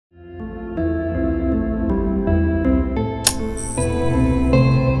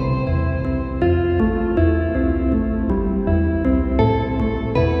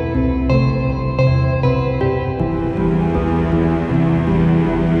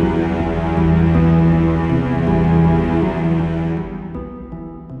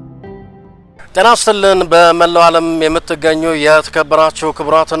ጤናስልን በመላው ዓለም የምትገኙ የተከበራችሁ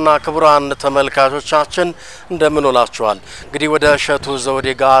ክቡራትና ክቡራን ተመልካቾቻችን እንደምን ውላችኋል? እንግዲህ ወደ እሸቱ ዘውዴ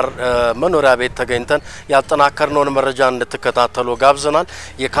ጋር መኖሪያ ቤት ተገኝተን ያጠናከርነውን መረጃ እንድትከታተሉ ጋብዘናል።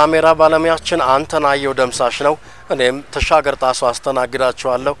 የካሜራ ባለሙያችን አንተናየው ደምሳሽ ነው። እኔም ተሻገር ጣሶ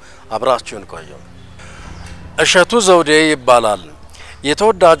አስተናግዳችኋለሁ። አብራችሁን ቆዩ። እሸቱ ዘውዴ ይባላል።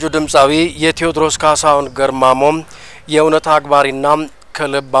 የተወዳጁ ድምጻዊ የቴዎድሮስ ካሳሁን ገርማሞም የእውነት አግባሪና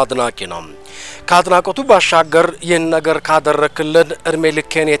ከልብ አድናቂ ነው። ካድናቆቱ ባሻገር ይህን ነገር ካደረክልን እድሜ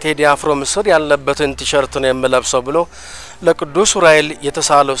ልኬን የቴዲ አፍሮ ምስል ያለበትን ቲሸርት ነው የምለብሰው ብሎ ለቅዱስ ዑራኤል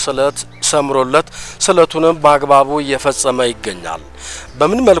የተሳለው ስለት ሰምሮለት ስለቱንም በአግባቡ እየፈጸመ ይገኛል።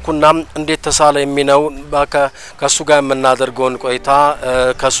 በምን መልኩና እንዴት ተሳለ የሚነው ከሱ ጋር የምናደርገውን ቆይታ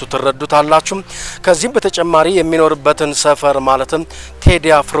ከሱ ትረዱታላችሁ። ከዚህም በተጨማሪ የሚኖርበትን ሰፈር ማለትም ቴዲ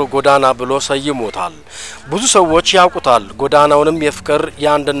አፍሮ ጎዳና ብሎ ሰይሞታል። ብዙ ሰዎች ያውቁታል። ጎዳናውንም የፍቅር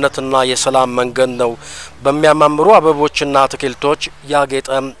የአንድነትና የሰላም መንገድ ነው። በሚያማምሩ አበቦችና አትክልቶች ያጌጠ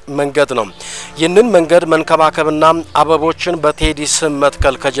መንገድ ነው። ይህንን መንገድ መንከባከብና አበቦችን በቴዲ ስም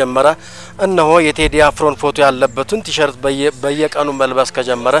መትከል ከጀመረ እነሆ የቴዲ አፍሮን ፎቶ ያለበትን ቲሸርት በየቀኑ መልበስ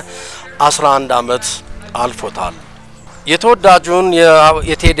ከጀመረ 11 አመት አልፎታል። የተወዳጁን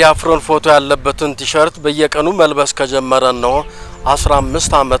የቴዲ አፍሮን ፎቶ ያለበትን ቲሸርት በየቀኑ መልበስ ከጀመረ ነው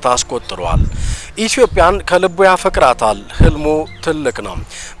 15 አመት አስቆጥሯል። ኢትዮጵያን ከልቡ ያፈቅራታል። ህልሙ ትልቅ ነው።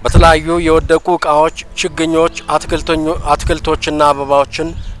 በተለያዩ የወደቁ ቃዎች፣ ችግኞች፣ አትክልቶችና አበባዎችን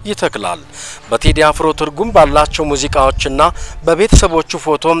ይተክላል። በቴዲ አፍሮ ትርጉም ባላቸው ሙዚቃዎችና በቤተሰቦቹ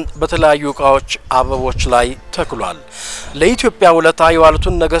ፎቶም በተለያዩ ቃዎች አበቦች ላይ ተክሏል። ለኢትዮጵያ ውለታ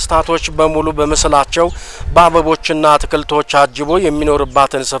የዋሉትን ነገስታቶች በሙሉ በመሰላቸው በአበቦችና አትክልቶች አጅቦ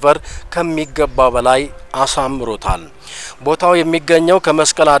የሚኖርባትን ሰፈር ከሚገባው በላይ አሳምሮታል። ቦታው የሚገኘው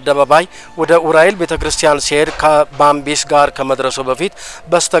ከመስቀል አደባባይ ወደ ዑራኤል ቤተክርስቲያን ሲሄድ ከባምቢስ ጋር ከመድረሱ በፊት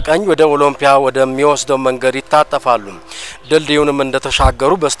በስተቀኝ ወደ ኦሎምፒያ ወደሚወስደው መንገድ ይታጠፋሉ። ድልድዩንም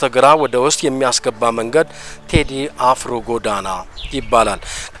እንደተሻገሩ በስተግራ ወደ ውስጥ የሚያስገባ መንገድ ቴዲ አፍሮ ጎዳና ይባላል።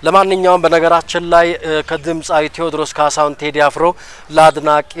 ለማንኛውም በነገራችን ላይ ከድምጻዊ ቴዎድሮስ ካሳሁን ቴዲ አፍሮ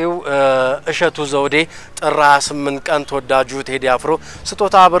ለአድናቂው እሸቱ ዘውዴ ጥር 28 ቀን ተወዳጁ ቴዲ አፍሮ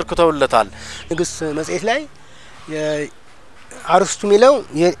ስጦታ አበርክተውለታል። ንግስ መጽሔት ላይ አርስቱ ሚለው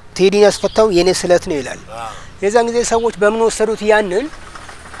ቴዲ ያስፈታው የኔ ስለት ነው ይላል። የዛን ጊዜ ሰዎች በምን ወሰዱት? ያንን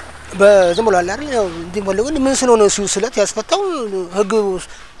በዝምብሎ አይደል ነው እንዲሞለውን ምን ስለሆነ እሱ ስለት ያስፈታው ህግ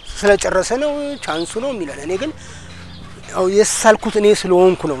ስለጨረሰ ነው ቻንሱ ነው የሚላል። እኔ ግን ያው የሳልኩት እኔ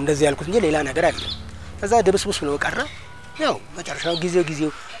ስለሆንኩ ነው እንደዚህ ያልኩት እንጂ ሌላ ነገር አይደለም። ከዛ ድብስብስ ብሎ ቀረ። ያው መጨረሻው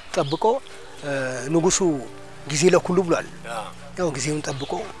ጊዜው ጠብቆ ንጉሱ ጊዜ ለኩሉ ብሏል። ያው ጊዜውን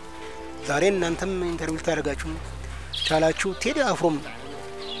ጠብቆ ዛሬ እናንተም ኢንተርቪው ታደርጋችሁ ቻላችሁ ቴዲ አፍሮም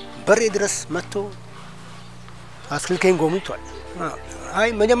በሬ ድረስ መጥቶ አስልከኝ ጎብኝቷል። አይ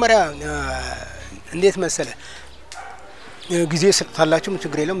መጀመሪያ እንዴት መሰለ ጊዜ ታላችሁ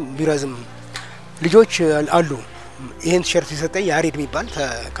ችግር የለም ቢራዝም ልጆች አሉ። ይሄን ቲሸርት ይሰጠኝ ያሬድ የሚባል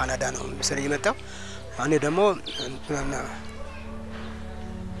ከካናዳ ነው መሰለኝ የመጣው። እኔ ደግሞ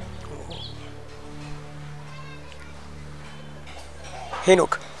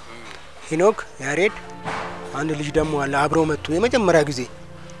ሄኖክ ያሬድ አንድ ልጅ ደግሞ አለ አብረው መጡ። የመጀመሪያ ጊዜ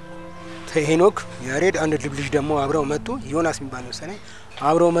ሄኖክ ያሬድ አንድ ልጅ ደግሞ አብረው መጡ። ዮናስ የሚባል ነው ሰኔ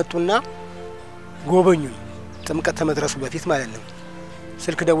አብረው መጡና ጎበኙ። ጥምቀት ተመድረሱ በፊት ማለት ነው።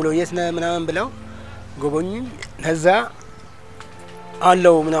 ስልክ ደውለው የት ነህ ምናምን ብለው ጎበኙ። ከዛ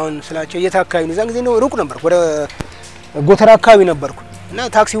አለው ምናምን ስላቸው የታካዩ ነው። ዛን ጊዜ ነው ሩቅ ነበር ወደ ጎተራ አካባቢ ነበርኩ እና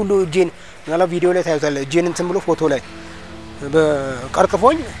ታክሲ ሁሉ እጄን እና ቪዲዮ ላይ ታዩታል። እጄን እንትን ብሎ ፎቶ ላይ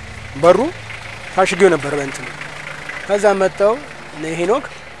በቀርጥፎኝ በሩ ታሽገው ነበር በእንትን። ከዛ መጣው ሄኖክ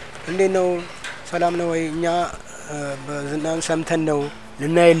እንዴት ነው ሰላም ነው ወይ እኛ በዝናን ሰምተን ነው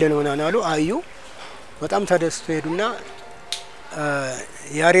ልናየለ ነው አሉ። አዩ በጣም ተደስቶ ሄዱና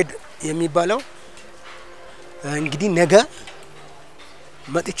ያሬድ የሚባለው እንግዲህ ነገ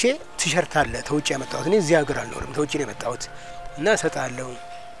መጥቼ ቲሸርት አለ ተውጪ ያመጣሁት እኔ እዚህ ሀገር አልኖርም ተውጪ ነው የመጣሁት እና ሰጣለሁ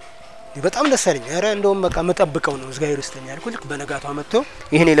በጣም ደስ አለኝ። አረ እንደውም በቃ መጠብቀው ነው እግዚአብሔር ይስጠኝ አልኩ። ልክ በነጋታው መጥቶ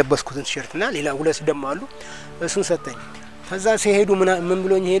ይሄን የለበስኩትን ቲሸርትና ሌላ ሁለት ደም አሉ እሱን ሰጠኝ። ከዛ ሲሄዱ ምን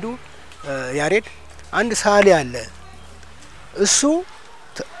ብሎኝ ሄዱ? ያሬድ አንድ ሳሊ አለ እሱ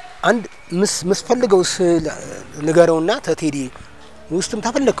አንድ መስፈልገው ንገረውና ተቴዲ ውስጥም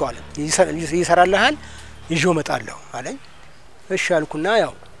ተፈልከዋል ይሰራልሃል ይዤው መጣለሁ አለኝ። እሺ አልኩና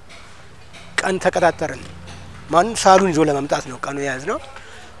ያው ቀን ተቀጣጠርን። ማን ሳሉን ይዞ ለማምጣት ነው ቀኑ ያዝነው።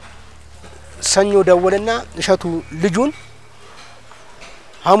 ሰኞ ደወለና እሸቱ ልጁን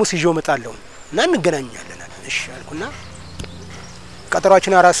ሐሙስ ይዤው መጣለሁ እና እንገናኛለን አለ። እሺ አልኩና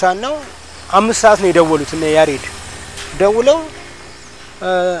ቀጠሯችን 4 ሰዓት ነው 5 ሰዓት ነው የደወሉት እና ያሬድ ደውለው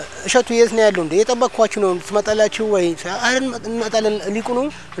እሸቱ የት ነው ያለው እንዴ የጠበቅኳችሁ ነው ትመጣላችሁ ወይ አይደል እንመጣለን ሊቁ ነው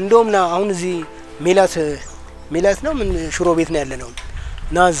እንደውም ና አሁን እዚህ ሜላት ነው ምን ሽሮ ቤት ነው ያለ ነው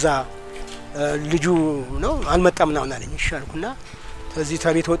ናዛ ልጁ ነው አልመጣም ነው አለኝ ይሻልኩና እዚህ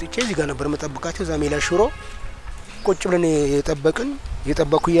ታቤት ወጥቼ እዚህ ጋር ነበር መጠበቃቸው እዛ ሜላት ሽሮ ቁጭ ብለን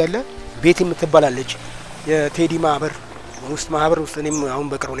የጠበቁ ያለ ቤት የምትባላለች የቴዲ ማህበር ውስጥ እኔም አሁን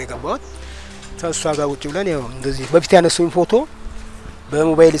በቅርቡ ነው የገባሁት ተሷ ጋር ቁጭ ብለን ያው እንደዚህ በፊት ያነሱኝ ፎቶ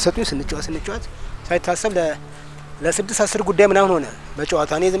በሞባይል ይሰጡኝ ስንጫወት ሳይታሰብ ለ6-10 ጉዳይ ምናምን ሆነ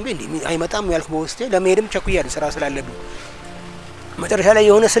በጨዋታ እኔ ዝም ብዬ አይመጣም ያልኩ በውስጤ ለመሄድም ቸኩያለሁ ስራ ስላለብኝ መጨረሻ ላይ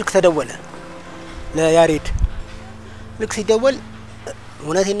የሆነ ስልክ ተደወለ ለያሬድ ልክ ሲደወል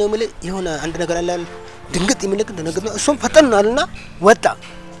እውነቴን ነው የምልህ የሆነ አንድ ነገር አለ ድንገት የሚልክ ነገር እሱም ፈጠንናልና ወጣ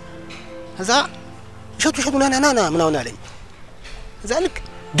ከዛ እሸቱ ና ምናምን አለኝ ከዛ ልክ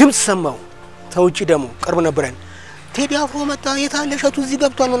ድምጽ ሰማው ተውጪ ደሞ ቅርብ ነበረን ቴዲ አፍሮ መጣ የታለ እሸቱ እዚህ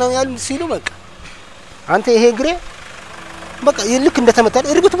ገብቷል ምናምን ያሉ ሲሉ በቃ አንተ ይሄ ግሬ በቃ ልክ እንደተመታል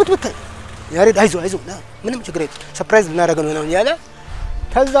እርግጥ ያሬድ አይዞ ምንም ችግር የለም ሰርፕራይዝ እናደርገው ነው ያለ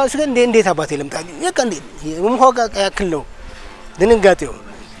ከዛ እስከ እንዴት አባቴ ለምጣል በቃ ምንሆጋ ያክል ነው ድንጋጤው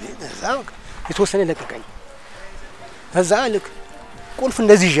ከዛ የተወሰነ ለቀቀኝ ከዛ ልክ ቁልፍ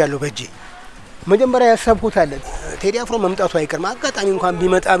እንደዚህ ይያለው በእጄ መጀመሪያ ያሰብኩት አለ ቴዲ አፍሮ መምጣቱ አይቀርም አጋጣሚ እንኳን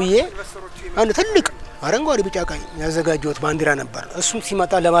ቢመጣ ብዬ አንድ ትልቅ አረንጓዴ ቢጫ ቀይ ያዘጋጀሁት ባንዲራ ነበር እሱም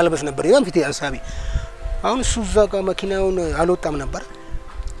ሲመጣ ለማልበስ ነበር ያን ፊት ያሳቢ አሁን እሱ ዘጋ መኪናውን አልወጣም ነበር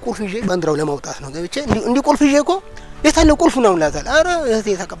ቁልፍ ይዤ ባንዲራው ለማውጣት ነው ገብቼ እንዲ ቁልፍ ይዤ እኮ የታለ ቁልፉ ነው ላታል አረ እህቴ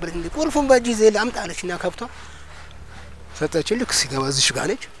ተቀበለች እንዲ ቁልፉን በእጅ ይዘህ አምጣለችና ከብቷ ሰጠችኝ ልክ ሲገባ እዚህ ጋር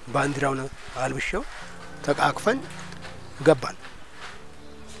ነች ባንዲራውን አልብሼው ተቃቅፈን ገባን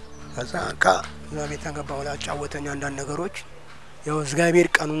ከዛ ቤት ገባሁ ላጫወተኝ አንዳንድ ነገሮች ያው እግዚአብሔር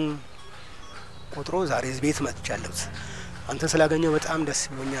ቀኑን ቆጥሮ ዛሬ ቤት መጥቻለሁ አንተ ስላገኘው በጣም ደስ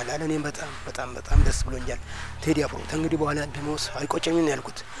ብሎኛል አለ እኔም በጣም ደስ ብሎኛል ቴዲ አፍሮ እንግዲህ በኋላ ደሞስ አይቆጨኝም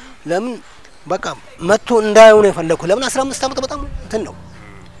ያልኩት ለምን በቃ መጥቶ እንዳይው ነው የፈለኩት ለምን 15 ዓመት በጣም እንትን ነው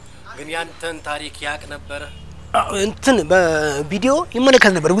ግን ያንተን ታሪክ ያቅ ነበር እንትን በቪዲዮ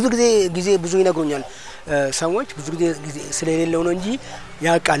ይመለከት ነበር ብዙ ጊዜ ብዙ ይነግሩኛል ሰዎች ብዙ ጊዜ ስለሌለው ነው እንጂ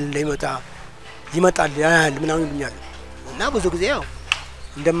ያቃል ይመጣል ያያል ምናምን ይሉኛል እና ብዙ ጊዜ ያው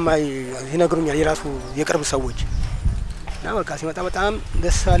እንደማይ ይነግሩኛል የራሱ የቅርብ ሰዎች እና በቃ ሲመጣ በጣም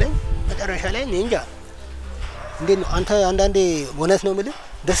ደስ አለኝ መጨረሻ ላይ እንጃ እንዴ አንተ አንዳንዴ እውነት ነው የምልህ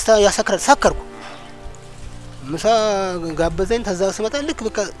ደስታ ያሰክራል ሳከርኩ ምሳ ጋበዘኝ ተዛ ሲመጣ ልክ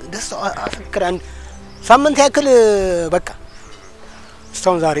በቃ ደስታ አሰክራን ሳምንት ያክል በቃ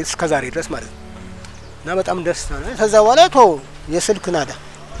እስከ ዛሬ ድረስ ማለት እና በጣም ደስ ነው ተዛ በኋላ የስልክ ናዳ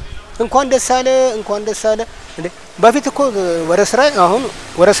እንኳን ደስ አለ እንዴ በፊት እኮ ወደ ስራ አሁን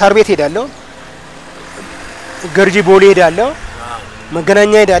ወደ ሳር ቤት ሄዳለሁ ገርጂ ቦሌ ሄዳለሁ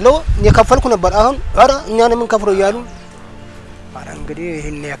መገናኛ ሄዳለሁ የከፈልኩ ነበር አሁን አረ እኛን ምን ከፍሮ ይያሉ አረ እንግዲህ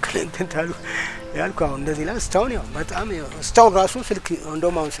ይሄን ያክል እንታሉ ያልኩ አሁን እንደዚህ ላይ ስታውን ያው በጣም ስታውን ራሱ ስልክ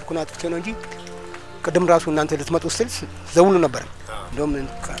እንደውም አሁን ስልኩን አጥፍቼ ነው እንጂ ቅድም ራሱ እናንተ ልትመጡ ስልስ ዘውሉ ነበር እንደውም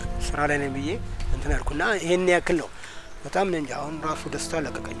ስራ ላይ ነኝ ብዬ እንትን አልኩና ይሄን ያክል ነው በጣም ነኝ አሁን ራሱ ደስታ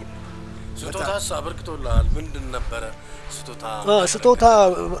ለቀቀኝ ስጦታስ አበርክቶልሃል ምንድን ነበር ስጦታ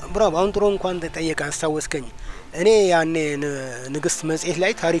ብራው አሁን ጥሩ እንኳን ተጠየቀ አስተዋወስከኝ እኔ ያኔ ንግስት መጽሔት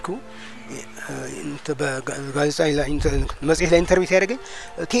ላይ ታሪኩ በጋዜጣ ላይ መጽሔት ላይ ኢንተርቪው ያደረገኝ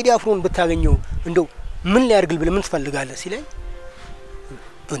ቴዲ አፍሮን ብታገኘው እንደው ምን ሊያርግል ብለ ምን ትፈልጋለህ ሲለኝ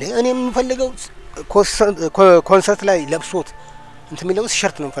እኔ የምፈልገው ኮንሰርት ላይ ለብሶት እንት የሚለው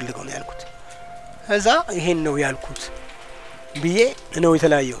ቲሸርት ነው የምፈልገው ነው ያልኩት እዛ ይሄን ነው ያልኩት ብዬ ነው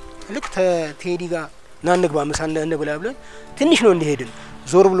የተላየው ልክ ቴዲ ጋር ናንግባ መሳን እንብላ ብለን ትንሽ ነው እንደሄድን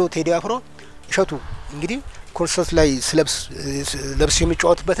ዞር ብሎ ቴዲ አፍሮ እሸቱ እንግዲህ ኮንሰርት ላይ ለብስ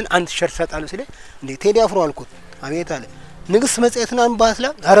የሚጫወትበትን አንድ ቲሸርት ሰጣለሁ ሲለኝ እንዴ ቴዲ አፍሮ አልኩት አቤት አለ ንግስት መጽሔትን አንባስላ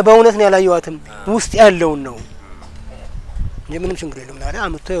አረ በእውነት ነው ያላየዋትም ውስጥ ያለው ነው የምንም ችግር የለም ማለት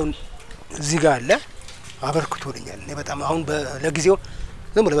አመጣው እዚህ ጋር አለ አበርክቶልኛል እኔ በጣም አሁን ለጊዜው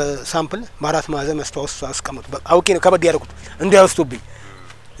ዝም ብለ በሳምፕል ማራት ማዘን መስታወስ አስቀምጡ አውቄ ነው ከበድ ያደረኩት እንዲያውስቱብኝ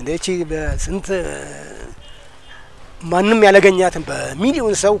እንደቺ በስንት ማንንም ያለገኛትን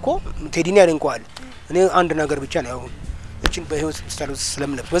በሚሊዮን ሰው እኮ ቴዲን ያደንቀዋል እኔ አንድ ነገር ብቻ ነው እቺን በህይወት ስታለው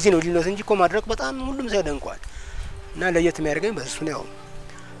ስለምለብስ በዚህ ነው ሊኖር እንጂ እኮ ማድረግ በጣም ሁሉም ሰው ያደንቀዋል እና ለየት የሚያደርገኝ በሱ ነው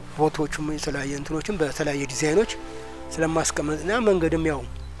ፎቶዎቹም የተለያየ እንትኖችም በተለያየ ዲዛይኖች ስለማስቀመጥና መንገድም ያው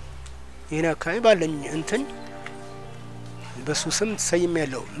የኔ አካባቢ ባለኝ እንትን በሱ ስም ተሰይም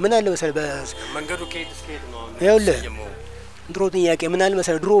ያለው ምን አለ መሰለ በመንገዱ ከሄድ ነው ያውለ ድሮ ጥያቄ ምን አለ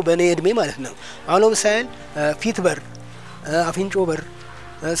መሰለ ድሮ በኔ እድሜ ማለት ነው አሁን ለምሳሌ ፊት በር አፍንጮ በር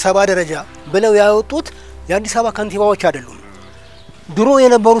 7 ደረጃ ብለው ያወጡት የአዲስ አበባ ካንቲባዎች አይደሉም ድሮ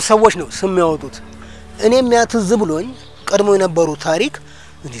የነበሩ ሰዎች ነው ስም ያወጡት እኔም ያትዝ ብሎኝ ቀድሞ የነበሩ ታሪክ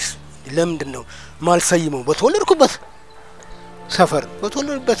እንዲስ ለምንድነው ማልሰይመው በተወለድኩበት ሰፈር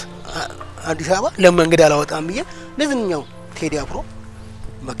በተወለድኩበት አዲስ አበባ ለመንገድ አላወጣም ብዬ ለዝኛው ቴዲ አፍሮ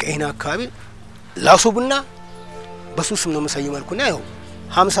በቃ ይሄን አካባቢ ላሱብና በሱስም ነው መሰየም አልኩና ያው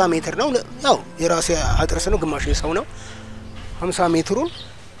 50 ሜትር ነው ያው የራሴ አጥርስ ነው ግማሽ የሰው ነው 50 ሜትሩን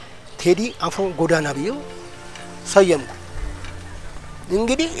ቴዲ አፍሮ ጎዳና ብዬው ሰየምኩ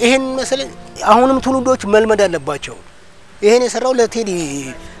እንግዲህ ይሄን መሰለ አሁንም ትውልዶች መልመድ አለባቸው ይሄን የሰራው ለቴዲ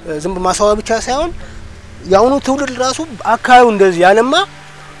ዝም ማሳዋ ብቻ ሳይሆን ያውኑ ትውልድ ራሱ አካባቢው እንደዚህ ያለማ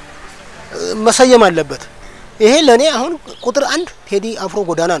መሰየም አለበት ይሄ ለኔ አሁን ቁጥር 1 ቴዲ አፍሮ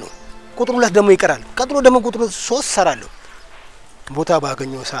ጎዳና ነው ቁጥር 2 ደግሞ ይቀራል ቀጥሎ ደግሞ ቁጥር 3 ሰራለሁ ቦታ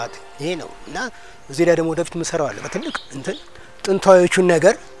ባገኘው ሰዓት ይሄ ነው እና እዚህ ላይ ደግሞ ወደፊት መሰራው አለ በትልቅ እንትን ጥንታዊዎቹን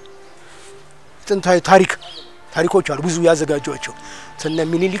ነገር ጥንታዊ ታሪኮች አሉ ብዙ ያዘጋጇቸው ተነ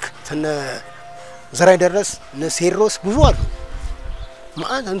ሚኒሊክ ተነ ዘራይ ደረስ ነሴሮስ ብዙ አሉ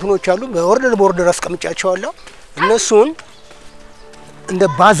ማአት እንትኖች አሉ በኦርደር አስቀምጫቸዋለሁ እነሱን እንደ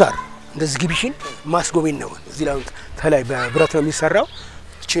ባዛር እንደ ዝግቢሽን ማስጎበኝ ነው እዚህ ላይ ተላይ በብረት ነው የሚሰራው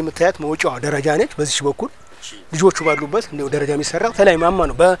እቺ የምታያት መውጫዋ ደረጃ ነች በዚህ በኩል ልጆቹ ባሉበት እንደው ደረጃ የሚሰራው ተላይ ማማ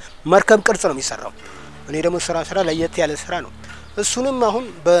ነው በመርከብ ቅርጽ ነው የሚሰራው እኔ ደግሞ ስራ ለየት ያለ ስራ ነው እሱንም አሁን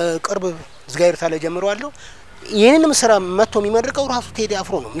በቅርብ ዝጋይር ታለ ጀምሯለሁ ይሄንንም ስራ መጥቶ የሚመርቀው ራሱ ቴዲ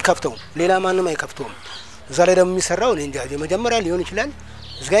አፍሮ ነው የሚከፍተው ሌላ ማንንም አይከፍተውም እዛ ላይ ደግሞ የሚሰራው እኔ እንጃ የመጀመሪያ ሊሆን ይችላል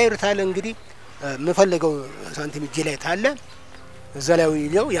ዝጋይር ታለ እንግዲህ መፈልገው ሳንቲም እጄ ላይ ታለ እዛ ላይ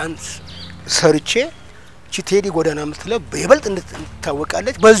ይለው ያንስ ሰርቼ እቺ ቴዲ ጎዳና ምትለ በይበልጥ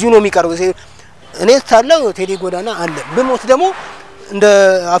እንድታወቃለች በዚሁ ነው የሚቀርበው እኔ ታለው ቴዲ ጎዳና አለ በሞት ደግሞ እንደ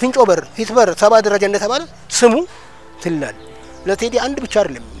አፍንጮ በር ፊት በር 7 ደረጃ እንደተባለ ስሙ ትላል ለቴዲ አንድ ብቻ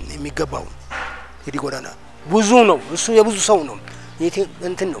አይደለም የሚገባው ቴዲ ጎዳና ብዙ ነው እሱ የብዙ ሰው ነው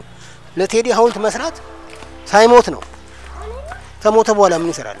እንትን ነው ለቴዲ ሐውልት መስራት ሳይሞት ነው ተሞተ በኋላ ምን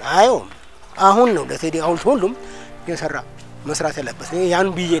ይሰራል አዮ አሁን ነው ለቴዲ ሐውልት ሁሉም የሰራ መስራት ያለበት ያን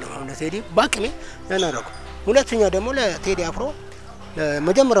ብዬ ነው አሁን ለቴዲ ባቅሜ ያናረኩ ሁለተኛ ደግሞ ለቴዲ አፍሮ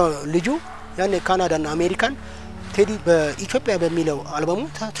ለመጀመሪያው ልጁ ያኔ ካናዳና አሜሪካን ቴዲ በኢትዮጵያ በሚለው አልበሙ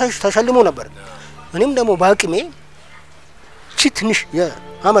ተሸልሞ ነበር እኔም ደግሞ ባቅሜ ትንሽ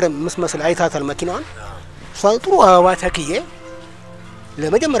የአመረ መስመሰል አይታታል መኪናዋን ሷንጥሩ አበባ ተክዬ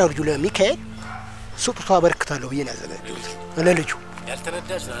ለመጀመሪያው ልጁ ለሚካኤል ሱጥቷ በርክታለሁ ብዬ ነው ያዘጋጀሁት ለልጁ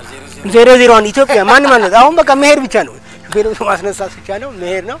ያልተነዳሽ 001 ኢትዮጵያ ማን ማለት አሁን በቃ መሄድ ብቻ ነው ሹፌሩ ማስነሳት ብቻ ነው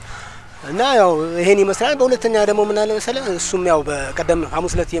መሄድ ነው እና ያው ይሄን ይመስላል በሁለተኛ ደግሞ ምን አለ መሰለ እሱም ያው በቀደም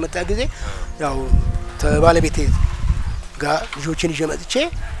ሐሙስ ዕለት የመጣ ጊዜ ያው ተባለቤቴ ጋር ልጆችን ይዤ መጥቼ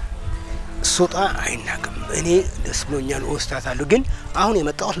ሶጣ አይናቅም እኔ ደስ ብሎኛል ወስታታለሁ ግን አሁን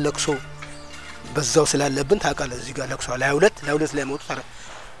የመጣው ለቅሶ በዛው ስላለብን ታውቃለህ እዚህ ጋር ለቅሶ ላይ 2 ላይ ሞቱ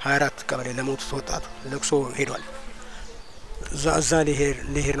 24 ቀበሌ ለሞቱ ወጣቱ ለቅሶ ሄዷል ዛዛ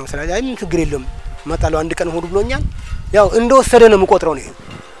ለሄር ነው ስለዚህ አይ ምን ችግር የለም መጣለው አንድ ቀን ሆዱ ብሎኛል ያው እንደወሰደ ነው የምቆጥረው ነው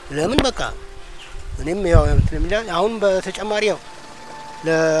ለምን በቃ እኔም ያው እንትን ይላል አሁን በተጨማሪ ያው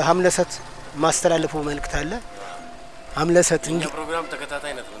ለሐምለሰት ማስተላለፈው መልእክት አለ ሐምለሰት እንጂ ፕሮግራም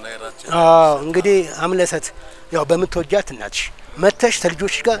ተከታታይነት ነው ነገራችን እንግዲህ ሐምለሰት ያው በመተወጃት እናትሽ መተሽ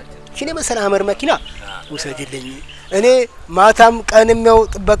ተልጆች ጋር እቺ መሰለ አመር መኪና ወሰጅልኝ እኔ ማታም ቀንም ያው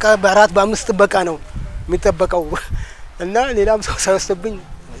ጥበቃ በ4 በ5 ጥበቃ ነው የሚጠበቀው እና ሌላም ሰው ሳይወስድብኝ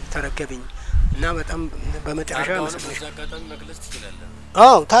ተረከብኝ እና በጣም በመጨረሻ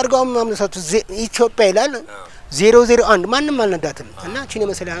ታርጋውም ሐምለሰት ኢትዮጵያ ይላል 001 ማንንም አልነዳትም እና እቺ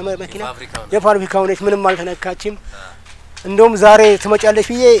መሰለ አመር መኪና የፋብሪካው ነች ምንም አልተነካችም እንደውም ዛሬ ትመጫለሽ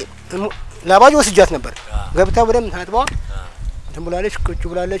ብዬ ላባጅ ወስጃት ነበር ገብታ በደም ታጥባው ተንብላለች ቁጭ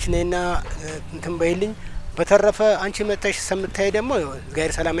ብላለች ነይና እንትን በይልኝ በተረፈ አንቺ መጣሽ ሰምታይ ደግሞ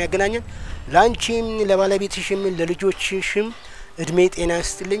ጋር ሰላም ያገናኘን ላንቺም ለባለቤትሽም ለልጆችሽም እድሜ ጤና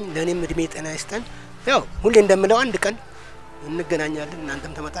ይስጥልኝ ለኔም እድሜ ጤና ይስጠን ያው ሁሌ እንደምለው አንድ ቀን እንገናኛለን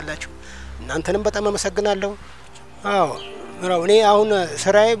እናንተም ተመጣጣላችሁ እናንተንም በጣም አመሰግናለሁ ምራው እኔ አሁን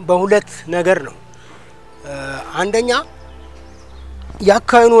ስራዬ በሁለት ነገር ነው አንደኛ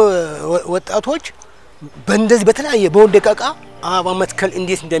ያካዩን ወጣቶች በእንደዚህ በተለያየ በወደቀቃ አበባ መትከል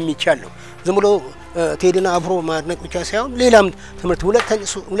እንዴት እንደሚቻል ነው ዝም ብሎ ቴዲና አፍሮ ማድነቅ ብቻ ሳይሆን ሌላም ትምህርት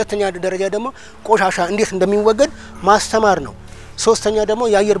ሁለተኛ ደረጃ ደግሞ ቆሻሻ እንዴት እንደሚወገድ ማስተማር ነው ሶስተኛ ደግሞ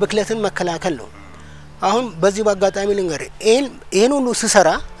የአየር ብክለትን መከላከል ነው አሁን በዚህ በአጋጣሚ ልንገር ይሄን ሁሉ ስሰራ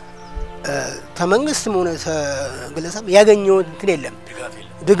ተመንግስትም ሆነ ግለሰብ ያገኘው እንትን የለም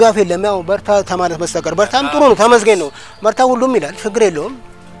ድጋፍ የለም ያው በርታ ተማለት በስተቀር በርታም ጥሩ ነው ተመስገን ነው በርታ ሁሉም ይላል ችግር የለውም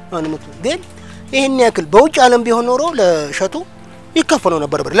ማንንም ግን ይሄን ያክል በውጭ ዓለም ቢሆን ኖሮ ለሸቱ ይከፈለው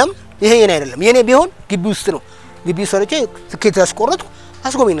ነበር ብለም ይሄ የኔ አይደለም የኔ ቢሆን ግቢ ውስጥ ነው ግቢ ሰርቼ ትኬት ያስቆረጥኩ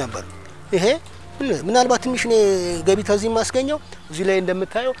አስጎበኝ ነበር ይሄ ምናልባት ትንሽ ነው ገቢ ተዚህ ማስገኘው እዚህ ላይ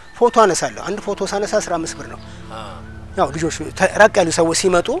እንደምታየው ፎቶ አነሳለሁ አንድ ፎቶ ሳነሳ 15 ብር ነው ያው ልጆች ራቅ ያሉ ሰዎች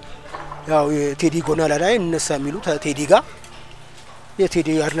ሲመጡ ያው የቴዲ ጎናላ ላይ እነሳ የሚሉ ቴዲ ጋር የቴዲ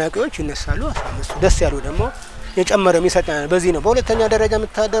አድናቂዎች ይነሳሉ 15 ደስ ያሉ ደግሞ የጨመረ የሚሰጣና በዚህ ነው በሁለተኛ ደረጃ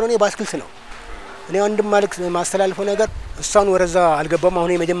የምታደረው ነው ባስክልት ነው እኔ ወንድም ማልክ ማስተላልፈው ነገር እሷን ወረዛ አልገባም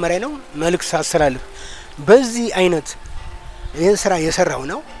አሁን የመጀመሪያ ነው መልክ ሳስተላልፍ በዚህ አይነት ይሄን ስራ የሰራው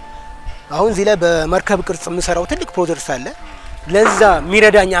ነው አሁን እዚህ ላይ በመርከብ ቅርጽ የምሰራው ትልቅ ፕሮጀክት አለ ለዛ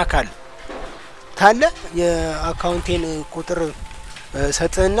ሚረዳኛ አካል ታለ የአካውንቴን ቁጥር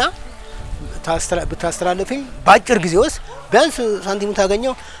ሰጥና ብታስተላልፊኝ ባጭር ጊዜ ውስጥ ቢያንስ ሳንቲሙ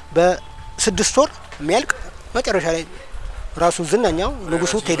ታገኘው በ6 ወር የሚያልቅ መጨረሻ ላይ ራሱ ዝናኛው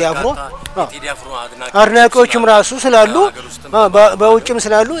ንጉሱ ቴዲ አፍሮ አድናቂዎችም ራሱ ስላሉ በውጭም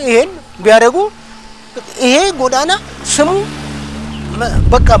ስላሉ ይሄን ቢያደርጉ ይሄ ጎዳና ስሙ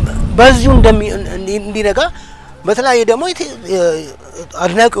በቃ በዚሁ እንዲነጋ በተለያየ ደግሞ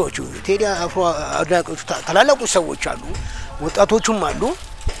አድናቂዎቹ ቴዲ አፍሮ አድናቂዎቹ ታላላቁ ሰዎች አሉ ወጣቶቹም አሉ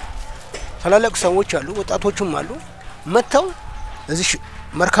ታላላቁ ሰዎች አሉ ወጣቶቹም አሉ መተው እዚህ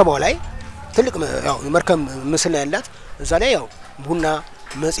መርከባው ላይ ትልቅ ያው የመርከብ ምስል ያላት እዛ ላይ ያው ቡና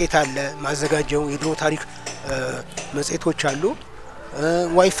መጽሔት አለ ማዘጋጀው የድሮ ታሪክ መጽሔቶች አሉ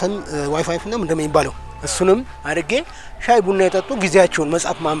ዋይፋይ ነው እንደሚባለው እሱንም አድርጌ ሻይ ቡና የጠጡ ጊዜያቸውን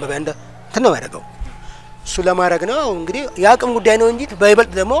መጻፍ ማንበብ እንደ ተነው ያደርገው እሱ ለማድረግ ነው እንግዲህ ያቅም ጉዳይ ነው እንጂ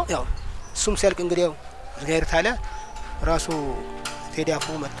በይበልጥ ደግሞ ያው እሱም ሲያልቅ እንግዲህ ያው ዝጋይር ታለ ራሱ ቴዲ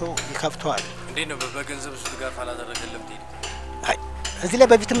አፍሮ መጥቶ ይከፍተዋል እንዴ ነው በገንዘብ እሱ ጋር አላደረገለም ቴዲ አይ እዚህ ላይ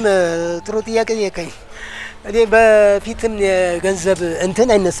በፊትም ጥሩ ጥያቄ የቀኝ እኔ በፊትም የገንዘብ እንትን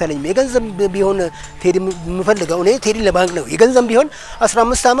አይነሳለኝም የገንዘብ ቢሆን ቴዲ የምፈልገው እኔ ቴዲ ለባንክ ነው የገንዘብ ቢሆን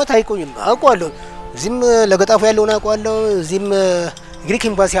 15 አመት አይቆይም አውቀዋለሁ እዚህም ለገጣፉ ያለውን አውቀዋለሁ እዚህም ግሪክ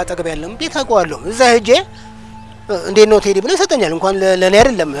ኤምባሲ አጠገብ ያለው ቤት አውቀዋለሁ እዛ ሄጄ እንዴ ነው ቴዲ ብለ ሰጠኛል እንኳን ለኔ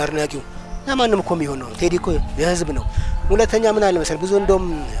አይደለም አድናቂው ለማንም እኮ የሚሆን ነው ቴዲ እኮ የህዝብ ነው ሁለተኛ ምን አለ መሰል ብዙ እንደውም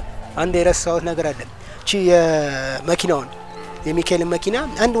አንድ የረሳሁት ነገር አለ እቺ የመኪናውን የሚካኤል መኪና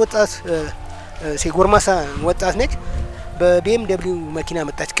አንድ ወጣት ሲጎርማሳ ወጣት ነች በቢኤም ደብሊው መኪና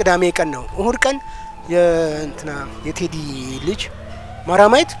መጣች ቅዳሜ ቀን ነው እሁድ ቀን የእንትና የቴዲ ልጅ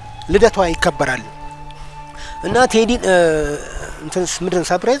ማራማይት ልደቷ ይከበራል እና ቴዲ እንትንስ ምንድነው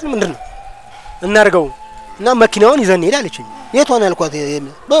ሰርፕራይዝ ምንድነው እናርገው እና መኪናውን ይዘን ሄዳለችኝ የቷን አልኳት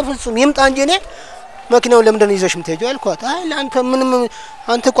በፍጹም ይምጣ እንጂ እኔ መኪናውን ለምንድነው ይዘሽ ምትሄጂው አልኳት አይ አንተ ምንም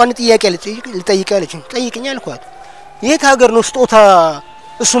አንተ ቋን ጥያቄ ልጠይቃለችኝ ጠይቅኝ አልኳት የት ሀገር ነው ስጦታ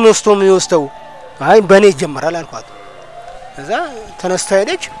እሱ መስቶ የሚወስተው አይ በኔ ይጀምራል አልኳት እዛ ተነስታ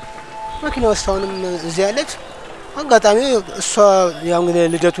ሄደች መኪናው ስታውንም እዚህ ያለች አጋጣሚ እሷ ያው እንግዲህ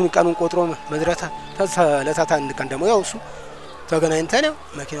ልደቱን ቀኑን ቆጥሮ መድረታ ለታታ እንድቀን ደግሞ ያው እሱ ተገናኝተን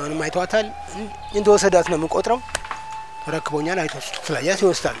መኪናውንም አይቷታል እንደወሰዳት ነው የምቆጥረው ተረክቦኛል አይቶስ ስለያ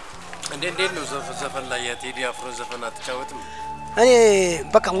ሲወስዳል እንዴ ነው ዘፈን ላይ የቴዲ አፍሮ ዘፈን አትጫወትም እኔ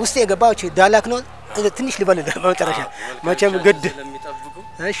በቃ ውስጥ የገባው ዳላክ ነው ትንሽ ልበል በመጨረሻ መቼም ግድ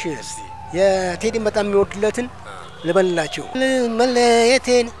እሺ የቴዲን በጣም የሚወድለትን ልበልላችሁ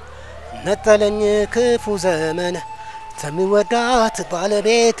መለየቴን ነጠለኝ ክፉ ዘመን ተሚወዳት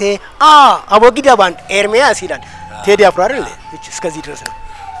ባለቤቴ አቦጊዳ ባንድ ኤርሚያስ ይላል ቴዲ አፍሮ አይደል እስከዚህ ድረስ ነው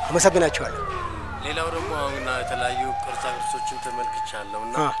አመሰግናችኋለሁ ሌላው ደግሞ አሁን የተለያዩ ቅርጻቅርጾችን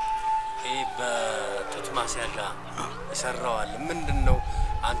ተመልክቻለሁና ይሄ በጡት ማስያዣ ይሰራዋል ምንድነው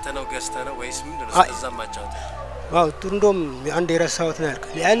አንተ ነው ገዝተነው ወይስ ምንድነው ስለዛም ማጫወት ዋው ጥንዶም አንድ የረሳሁት ነው ያልከ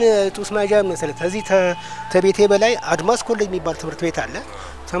ያን ጡት ማስያዣ መሰለ ከዚህ ተቤቴ በላይ አድማስ ኮሌጅ የሚባል ትምህርት ቤት አለ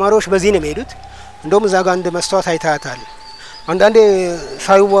ተማሪዎች በዚህ ነው የሚሄዱት እንደውም እዛ ጋር አንድ መስታወት አይታታል አንዳንዴ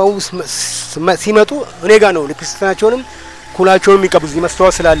ሳይዋው ሲመጡ እኔ ጋር ነው ልክስታቸውንም ኩላቸውንም የሚቀብዙ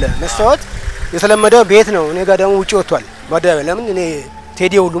መስታወት ስላለ መስታወት የተለመደ ቤት ነው እኔ ጋር ደግሞ ውጪ ወጥቷል ባዳበ ለምን እኔ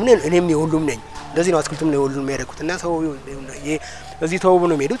ቴዲ ሁሉም ነኝ እኔም ሁሉም ነኝ እንደዚህ ነው አስክልቱም ነው ሁሉም የሚያደርጉትና ሰው እዚህ ተውቡ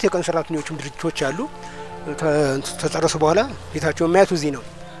ነው የሚሄዱት የቀን ሰራተኞችም ድርጅቶች አሉ ተጨረሱ በኋላ ቤታቸው የሚያዩት እዚህ ነው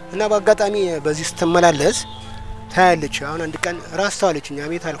እና በአጋጣሚ በዚህ ስትመላለስ ታያለች አሁን አንድ ቀን ራስታለችኛ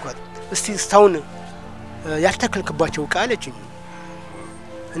ቤት አልኳት እስቲ ስታውን ያልተከልክባቸው ቃለችኝ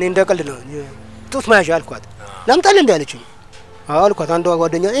እኔ እንደቀልድ ነው ጡት ማያዣ አልኳት ላምጣል እንዴ አለችኝ አልኳት አንዷ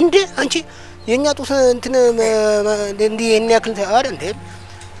ጓደኛ እንዴ አንቺ የኛ ጡት እንትን እንዴ የኛ ያክል ታረ እንዴ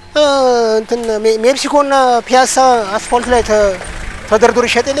እንትን ሜክሲኮና ፒያሳ አስፋልት ላይ ተደርድሮ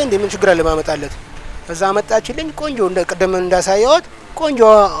ይሸጣል እንዴ ምን ችግር አለ ማመጣለት እዛ አመጣችልኝ ቆንጆ እንደ ቀደም እንዳሳያውት ቆንጆ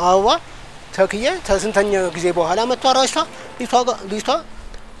አበባ ተክየ ተስንተኛ ጊዜ በኋላ መጥቷ ራስታ ሊቷ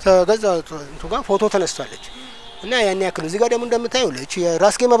ተገዛ እንቱ ጋር ፎቶ ተነስቷለች እና ያን ያክል እዚህ ጋር ደግሞ እንደምታዩ ለቺ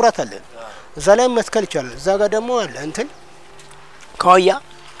ራስጌ መብራት አለ እዛ ላይ መስከል ይችላል እዛ ጋር ደግሞ አለ እንትን ካውያ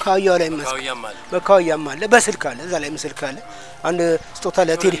ላይ በካውያም አለ በስልክ አለ እዛ ላይ ምስልክ አለ አንድ ስጦታ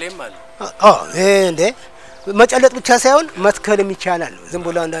ለቴዲ እንዴ መጨለጥ ብቻ ሳይሆን መትከልም ይቻላል ዝም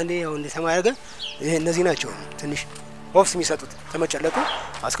ብሎ አንዳንዴ ያው እንደሰማ ያርገ ይሄ እነዚህ ናቸው ትንሽ ኦፍስ የሚሰጡት ተመጨለጡ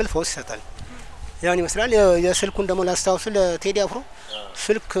አስከል ፎስ ይሰጣል ያን ይመስላል የስልኩን ደግሞ ላስታውስ ለቴዲ አፍሮ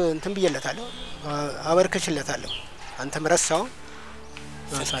ስልክ እንትን ብየለታለሁ አበርከችለታለሁ አንተም ረሳው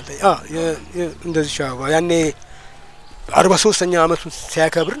ሳልተ እንደዚህ ሻባ ያኔ 43ኛ አመቱን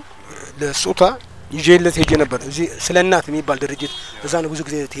ሲያከብር ለስጦታ ይዤለት ሄጄ ነበር እዚህ ስለናት የሚባል ድርጅት እዛ ነው ብዙ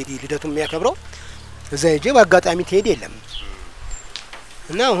ጊዜ ቴዲ ልደቱን የሚያከብረው እዛ ሄጄ በአጋጣሚ ቴዲ የለም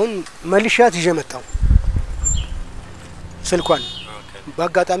እና አሁን መልሻት ይዤ መጣው ስልኳን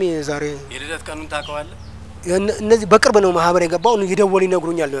በአጋጣሚ ዛሬ የልደት ቀኑን ታውቀዋለህ እነዚህ በቅርብ ነው ማህበር የገባው ይደወል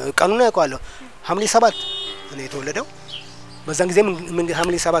ይነግሩኛል ቀኑን ያውቃለሁ ሐምሌ 7 ነው የተወለደው በዛን ጊዜ ምን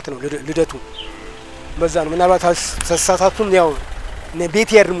ሐምሌ 7 ነው ልደቱ በዛ ነው ምናልባት ተሳሳቱም ያው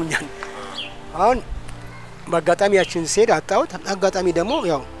ቤት ያርሙኛል አሁን በአጋጣሚ ያችን ሴት አጣውት አጋጣሚ ደግሞ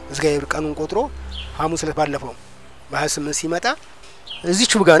ያው እግዚአብሔር ቀኑን ቆጥሮ ሐሙስ ዕለት ባለፈው በ28 ሲመጣ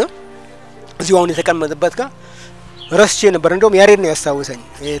እዚህቹ ጋር ነው እዚሁ አሁን የተቀመጠበት ጋር ረስቼ ነበር እንደውም ያሬድ ነው ያስታወሰኝ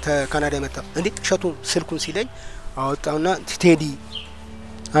ከካናዳ መጣ እንዴ ሸቱ ስልኩን ሲለኝ አወጣውና ቴዲ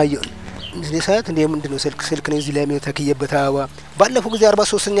አየው ለሳት እንደ ምንድነው ስልክ ነው እዚህ ላይ ተከየበት ባለፈው ጊዜ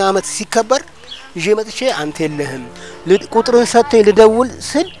 43ኛ አመት ሲከበር ይዤ መጥቼ አንተ የለህም ቁጥሩን ሰጥተኝ ልደውል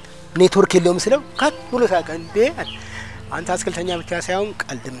ስል ኔትወርክ የለውም ስለው ካት ብሎ ሳቀ እንዴ አንተ አስከልተኛ ብቻ ሳይሆን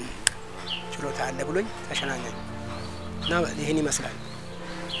ቀልድም ችሎታ አለ ብሎኝ ተሸናኘን እና ይሄን ይመስላል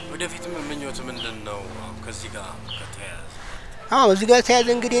ወደፊትም ምኞት ምንድነው ከዚህ ጋር ከተያዘ እዚህ ጋር ተያዘ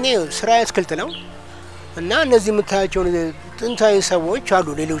እንግዲህ እኔ ስራ አስከልት ነው እና እነዚህ የምታያቸው ጥንታዊ ሰዎች አሉ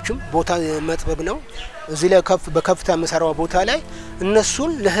ሌሎችም ቦታ መጥበብ ነው እዚህ ላይ በከፍታ መሰራው ቦታ ላይ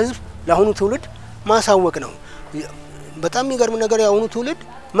እነሱን ለህዝብ ለአሁኑ ትውልድ ማሳወቅ ነው በጣም የሚገርም ነገር ያሁኑ ትውልድ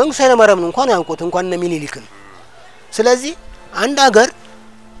መንግስት ኃይለማርያም ነው እንኳን ያውቁት እንኳን ሚኒሊክን ስለዚህ አንድ ሀገር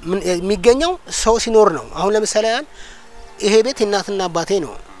የሚገኘው ሰው ሲኖር ነው አሁን ለምሳሌ ይሄ ቤት እናትና አባቴ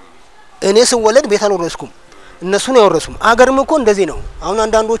ነው እኔ ስወለድ ቤት አልወረስኩም እነሱ ነው ያወረሱም አገርም እኮ እንደዚህ ነው አሁን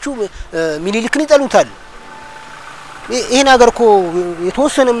አንዳንዶቹ ሚኒሊክን ይጠሉታል ይሄን ሀገር እኮ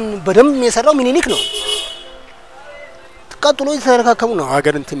የተወሰነም በደንብ የሚሰራው ሚኒሊክ ነው ቀጥሎ የተረካከሙ ነው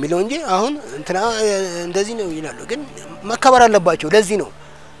ሀገር እንትን የሚለው እንጂ አሁን እንትና እንደዚህ ነው ይላሉ ግን መከበር አለባቸው ለዚህ ነው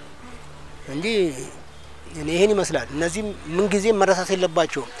እንጂ ይሄን ይመስላል እነዚህ ምን ጊዜ መረሳት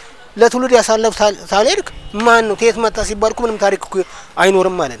የለባቸው ለትውልድ ያሳለፍ ታሪክ ማን ነው ተየት መጣ ሲባልኩ ምንም ታሪክ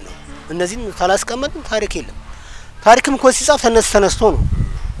አይኖርም ማለት ነው እነዚህን ታላስቀመጥ ታሪክ የለም ታሪክም እኮ ሲጻፍ ተነስቶ ነው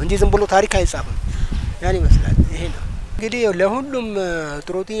እንጂ ዝም ብሎ ታሪክ አይጻፍም ያን ይመስላል ይሄ ነው እንግዲህ ለሁሉም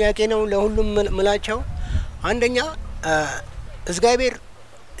ጥሩ ጥያቄ ነው ለሁሉም ምላቸው አንደኛ እግዚአብሔር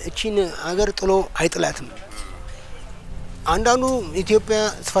እቺን ሀገር ጥሎ አይጥላትም አንዳንዱ ኢትዮጵያ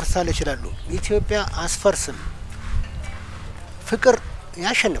ትፈርሳለች ይላሉ ኢትዮጵያ አስፈርስም ፍቅር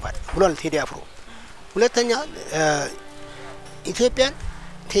ያሸንፋል ብሏል ቴዲ አፍሮ ሁለተኛ ኢትዮጵያን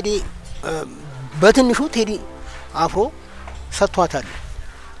ቴዲ በትንሹ ቴዲ አፍሮ ሰጥቷታል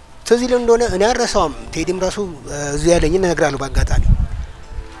ስለዚህ እንደሆነ እኔ አረሳውም ቴዲም ራሱ እዚህ ያለኝ ነግራለሁ በአጋጣሚ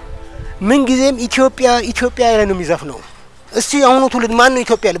ምን ጊዜም ኢትዮጵያ ያለንም ይዘፍነው እስቲ አሁን ትውልድ ማን ነው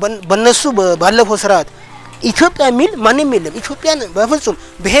ኢትዮጵያ በነሱ ባለፈው ስርዓት ኢትዮጵያ ሚል ማንንም የለም ኢትዮጵያን በፍጹም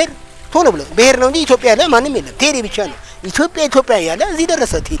ብሄር ቶሎ ብለ ብሄር ነው እንጂ ኢትዮጵያ ያለ ማንንም የለም ቴዲ ብቻ ነው ኢትዮጵያ ያለ እዚህ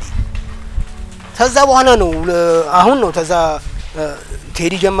ደረሰ ቴዲ ተዛ በኋላ ነው አሁን ነው ተዛ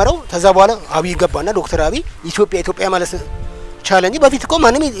ቴዲ ጀመረው ተዛ በኋላ አብይ ገባና ዶክተር አብይ ኢትዮጵያ ማለት ቻሌንጅ በፊት እኮ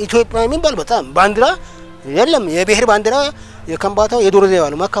ማንንም ኢትዮጵያ የሚባል በጣም ባንዲራ የለም የብሄር ባንዲራ የከምባታው የዶርዜው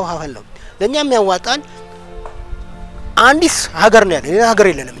ነው መከፋፈል ነው ለኛም ያዋጣን አንዲስ ሀገር ነው ያለ ሌላ ሀገር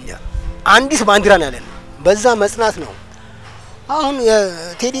የለንም እኛ አንዲስ ባንዲራ ነው ያለን በዛ መጽናት ነው አሁን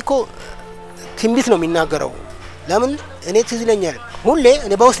ቴዲኮ ትንቢት ነው የሚናገረው ለምን እኔ ትዝ ይለኛል ሁሌ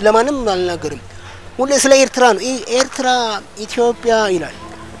እኔ በውስጥ ለማንም አልናገርም ሁሌ ስለ ኤርትራ ነው ኤርትራ ኢትዮጵያ ይላል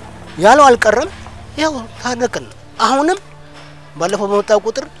ያለው አልቀረም ያው ታረቀን አሁንም ባለፈው በመጣው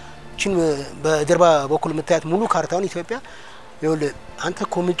ቁጥር እቺን በጀርባ በኩል መታየት ሙሉ ካርታውን ኢትዮጵያ ይወል አንተ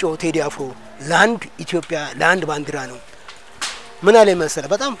ኮምጮ ቴዲ አፍሮ ላንድ ኢትዮጵያ ላንድ ባንዲራ ነው ምን አለ መሰለ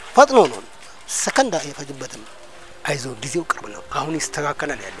በጣም ፈጥኖ ነው ሰከንድ አይፈጅበትም አይዞ ጊዜው ቅርብ ነው አሁን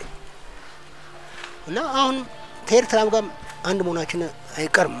ይስተካከላል ያለኝ እና አሁን ኤርትራም ጋር አንድ መሆናችን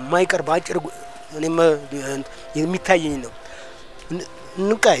አይቀርም ማይቀር ባጭር እኔም የሚታየኝ ነው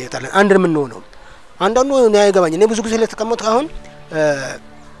እንቃየታለን አንድ ምን ነው አንዳንዱ ነው ያይገባኝ እኔ ብዙ ጊዜ ለተቀመጡ አሁን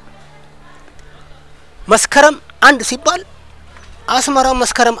መስከረም አንድ ሲባል አስመራ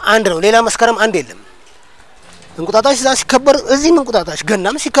መስከረም አንድ ነው ሌላ መስከረም አንድ የለም እንቁጣጣሽ እዛ ሲከበር እዚህም እንቁጣጣሽ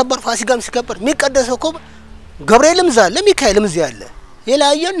ገናም ሲከበር ፋሲካም ሲከበር የሚቀደሰው እኮ ገብርኤልም እዛ አለ ሚካኤልም እዚህ አለ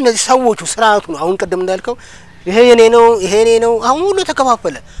የላየን እነዚህ ሰዎቹ ስርዓቱ ነው አሁን ቀደም እንዳልከው ይሄ የኔ ነው ይሄ የኔ ነው አሁን ሁሉ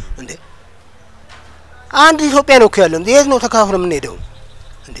ተከፋፈለ እንዴ አንድ ኢትዮጵያ ነው ያለው የት ነው ተከፋፍለ ምን ሄደው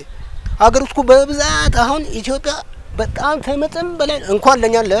እንዴ አገሩት እኮ በብዛት አሁን ኢትዮጵያ በጣም ተመጠን በላይ እንኳን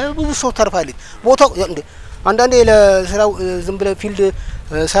ለኛ ለብዙ ሰው ተርፋለች ቦታው እንዴ አንዳንዴ ለስራው ዝም ብለ ፊልድ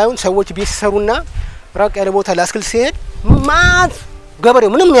ሳይሆን ሰዎች ቤት ሲሰሩና ራቅ ያለ ቦታ ላስክል ሲሄድ ማት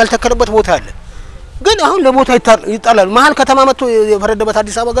ገበሬው ምንም ያልተከለበት ቦታ አለ ግን አሁን ለቦታ ይጣላል መሃል ከተማ መጥቶ የፈረደበት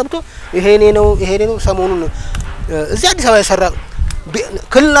አዲስ አበባ ገብቶ ይሄ ነው ሰሞኑን እዚህ አዲስ አበባ ያሰራ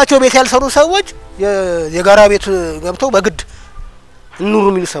ክልላቸው ቤት ያልሰሩ ሰዎች የጋራ ቤት ገብተው በግድ ኑሩ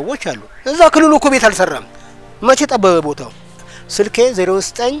የሚሉ ሰዎች አሉ እዛ ክልሉ እኮ ቤት አልሰራም መቼ ጠበበ ቦታው ስልኬ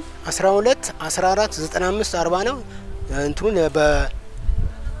 09 12 14 95 40 ነው እንትሩን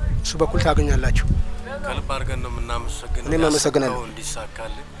በሱ በኩል ታገኛላችሁ ከልብ አድርገን ነው የምናመሰግነው እኔም አመሰግናለሁ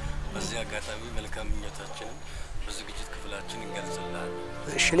እንዲሳካልን በዚህ አጋጣሚ መልካም ምኞታችንን በዝግጅት ክፍላችን እንገልጽላለን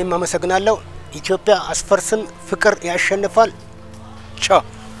እሺ እኔም አመሰግናለሁ ኢትዮጵያ አስፈርስም ፍቅር ያሸንፋል ቻው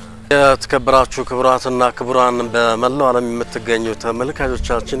የተከበራችሁ ክቡራትና ክቡራን በመላው ዓለም የምትገኙ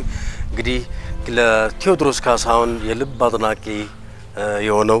ተመልካቾቻችን እንግዲህ ለቴዎድሮስ ካሳሁን የልብ አድናቂ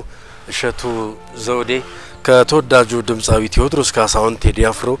የሆነው እሸቱ ዘውዴ ከተወዳጁ ድምጻዊ ቴዎድሮስ ካሳሁን ቴዲ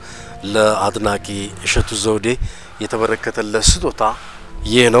አፍሮ ለአድናቂ እሸቱ ዘውዴ የተበረከተለት ስጦታ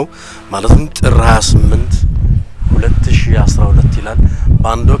ይህ ነው ማለትም ጥር 28 2012 ይላል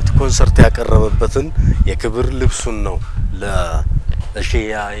በአንድ ወቅት ኮንሰርት ያቀረበበትን የክብር ልብሱን ነው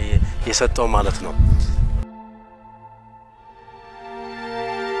ለእሺያ የሰጠው ማለት ነው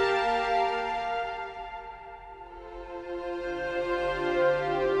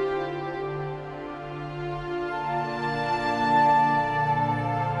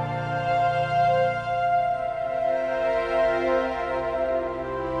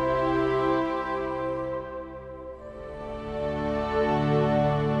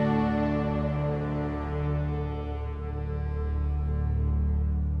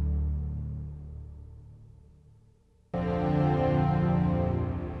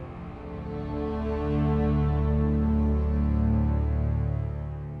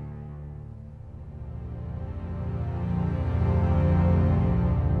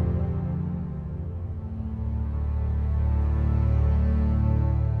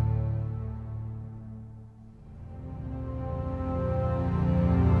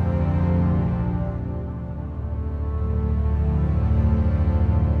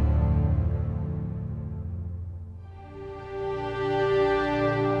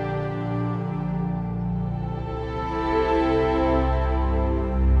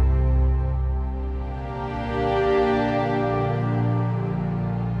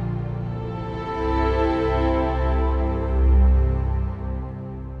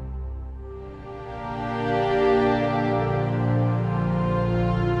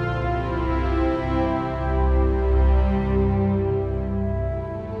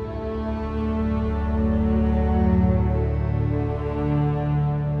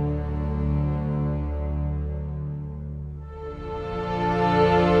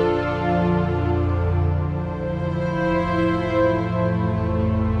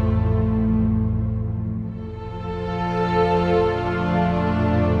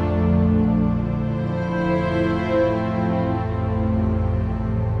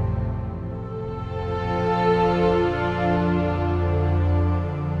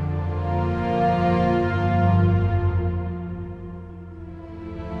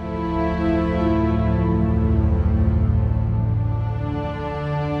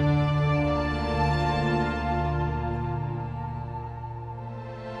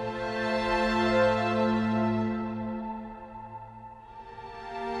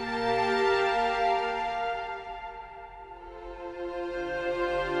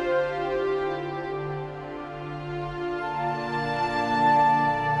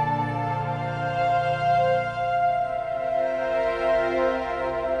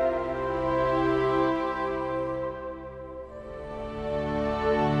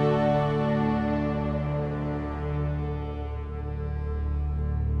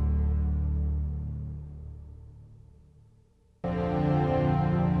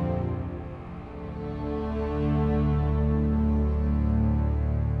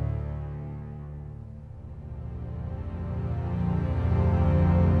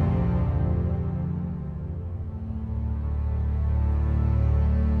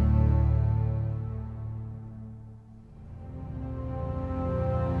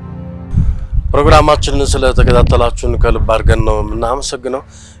ፕሮግራማችንን ስለተከታተላችሁን ከልብ አድርገን ነው እናመሰግነው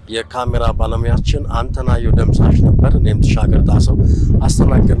የካሜራ ባለሙያችን አንተናየው ደምሳሽ ነበር እኔም ተሻገር ዳሰው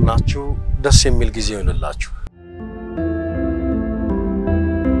አስተናግድናችሁ ደስ የሚል ጊዜ ይሁንላችሁ